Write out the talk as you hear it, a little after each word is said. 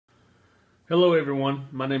Hello everyone,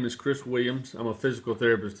 my name is Chris Williams. I'm a physical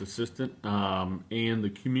therapist assistant and the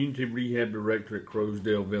community rehab director at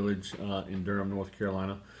Crowsdale Village in Durham, North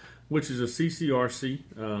Carolina, which is a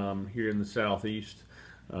CCRC here in the Southeast.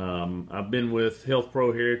 I've been with Health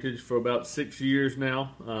Pro Heritage for about 6 years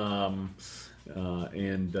now,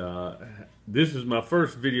 and this is my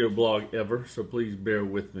first video blog ever, so please bear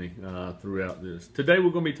with me throughout this. Today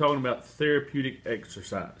we're going to be talking about therapeutic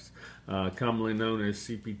exercise, commonly known as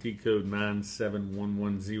CPT code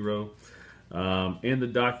 97110, and the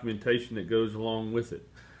documentation that goes along with it.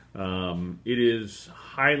 It is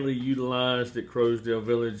highly utilized at Crowsdale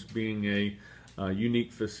Village, being a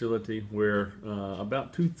unique facility where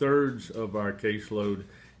about 2/3 of our caseload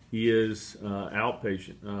is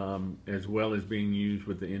outpatient, as well as being used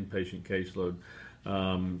with the inpatient caseload.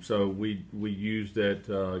 So we use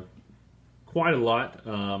that quite a lot,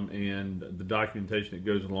 and the documentation that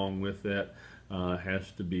goes along with that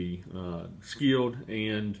has to be skilled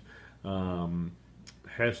and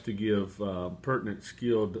has to give pertinent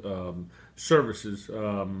skilled services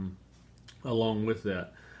along with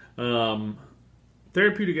that.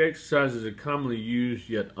 Therapeutic exercise is a commonly used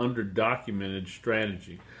yet under-documented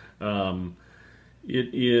strategy.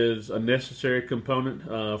 It is a necessary component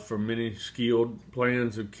for many skilled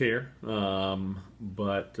plans of care,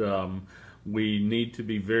 but we need to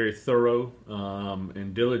be very thorough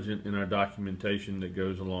and diligent in our documentation that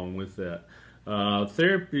goes along with that.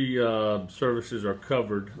 Therapy services are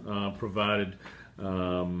covered, provided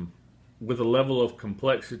with a level of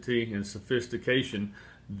complexity and sophistication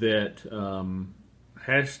that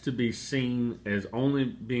has to be seen as only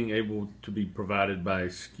being able to be provided by a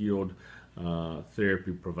skilled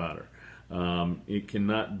therapy provider. It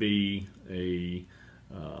cannot be a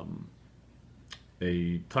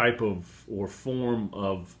type of or form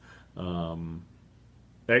of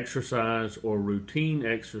exercise or routine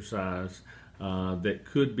exercise that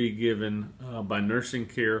could be given by nursing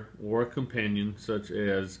care or a companion, such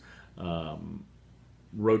as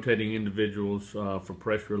rotating individuals for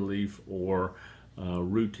pressure relief or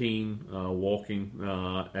routine walking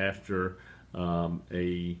after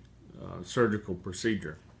a surgical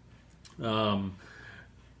procedure.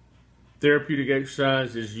 Therapeutic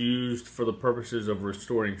exercise is used for the purposes of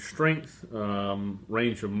restoring strength,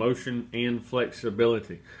 range of motion, and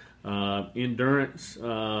flexibility. Endurance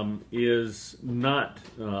is not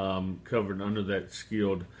covered under that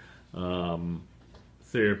skilled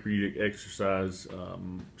therapeutic exercise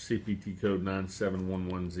CPT code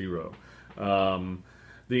 97110.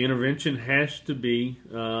 The intervention has to be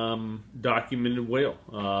documented well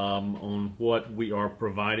on what we are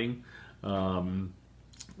providing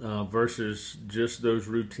versus just those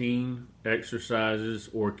routine exercises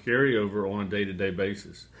or carryover on a day-to-day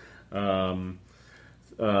basis.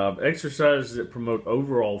 Exercises that promote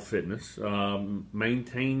overall fitness,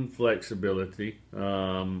 maintain flexibility,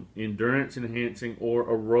 endurance enhancing or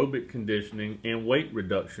aerobic conditioning, and weight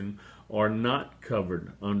reduction are not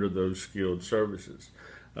covered under those skilled services.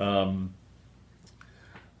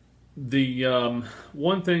 The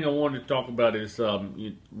one thing I wanted to talk about is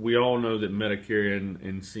we all know that Medicare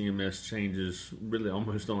and CMS changes really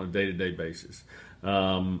almost on a day-to-day basis.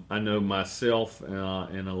 I know myself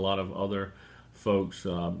and a lot of other folks,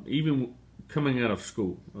 even coming out of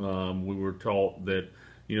school, we were taught that,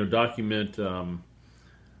 document.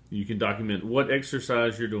 You can document what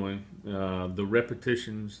exercise you're doing, the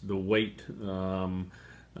repetitions, the weight, and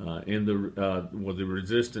the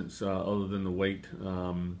resistance other than the weight.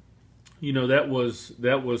 That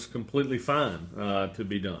was completely fine to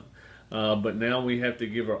be done. But now we have to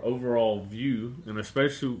give our overall view, and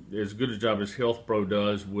especially as good a job as Health Pro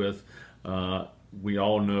does with, we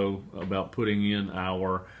all know about putting in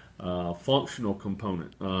our functional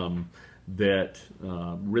component that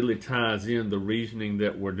really ties in the reasoning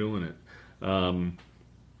that we're doing it.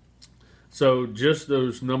 So just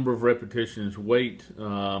those number of repetitions, weight,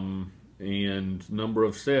 and number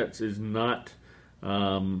of sets is not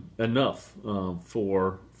enough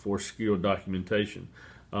for skilled documentation.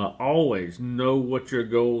 Always know what your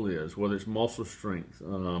goal is, whether it's muscle strength,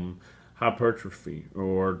 hypertrophy,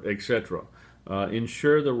 or etc.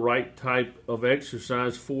 Ensure the right type of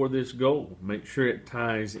exercise for this goal. Make sure it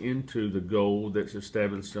ties into the goal that's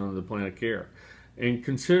established under the plan of care. And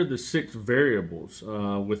consider the 6 variables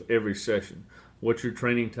with every session. What your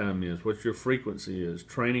training time is, what your frequency is,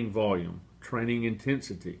 training volume, training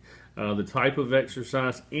intensity, the type of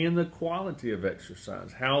exercise, and the quality of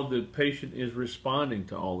exercise, how the patient is responding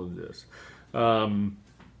to all of this.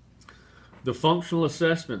 The functional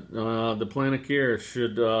assessment, the plan of care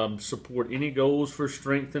should support any goals for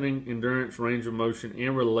strengthening endurance, range of motion,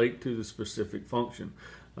 and relate to the specific function.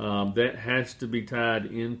 that has to be tied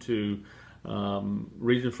into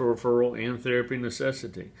reason for referral and therapy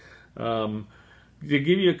necessity. To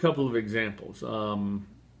give you a couple of examples,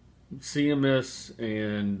 CMS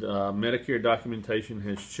and Medicare documentation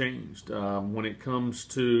has changed when it comes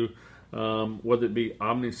to whether it be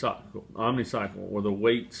omnicycle or the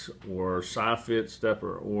weights or SciFit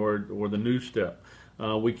stepper or the new step.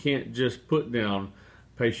 We can't just put down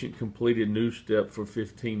patient completed new step for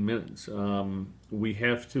 15 minutes. We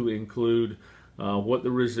have to include what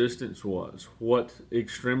the resistance was, what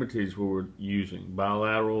extremities we were using,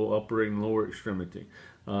 bilateral upper and lower extremity,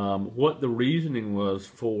 what the reasoning was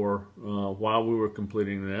for why we were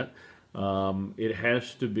completing that. It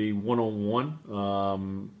has to be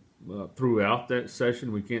one-on-one throughout that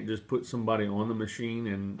session. We can't just put somebody on the machine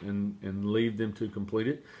and leave them to complete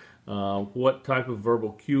it. What type of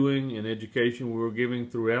verbal cueing and education we were giving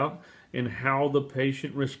throughout, and how the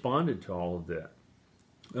patient responded to all of that.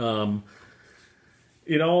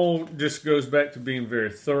 It all just goes back to being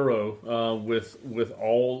very thorough with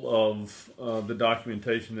all of the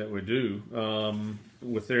documentation that we do,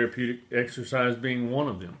 with therapeutic exercise being one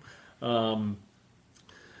of them.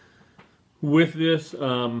 With this,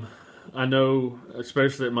 I know,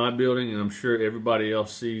 especially at my building, and I'm sure everybody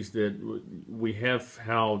else sees that we have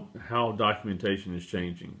how documentation is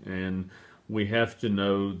changing, and we have to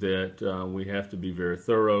know that we have to be very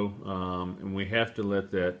thorough, and we have to let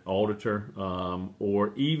that auditor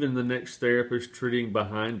or even the next therapist treating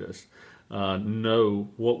behind us know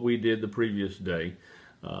what we did the previous day,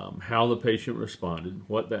 how the patient responded,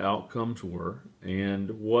 what the outcomes were, and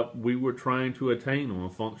what we were trying to attain on a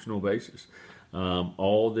functional basis.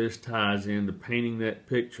 All this ties into painting that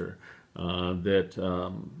picture that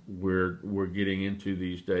we're getting into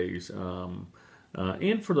these days,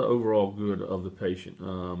 and for the overall good of the patient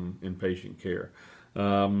and patient care.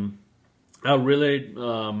 I really,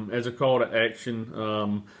 as a call to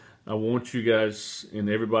action, I want you guys and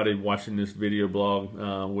everybody watching this video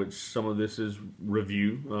blog, which some of this is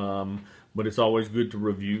review, but it's always good to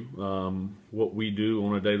review what we do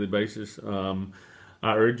on a daily basis.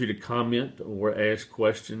 I urge you to comment or ask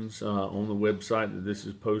questions on the website that this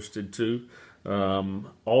is posted to.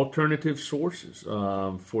 Alternative sources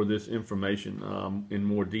for this information in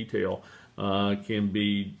more detail can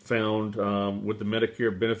be found with the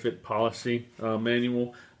Medicare Benefit Policy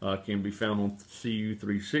Manual, can be found on CU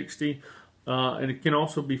 360, and it can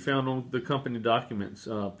also be found on the company documents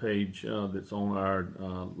page that's on our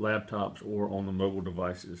laptops or on the mobile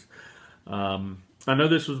devices. I know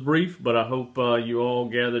this was brief, but I hope you all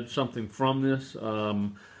gathered something from this.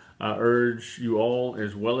 I urge you all,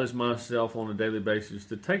 as well as myself on a daily basis,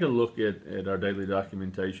 to take a look at our daily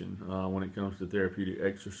documentation when it comes to therapeutic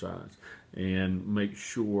exercise, and make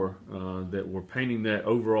sure that we're painting that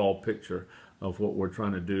overall picture of what we're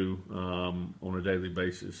trying to do on a daily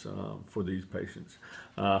basis for these patients.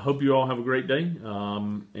 Hope you all have a great day,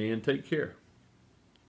 and take care.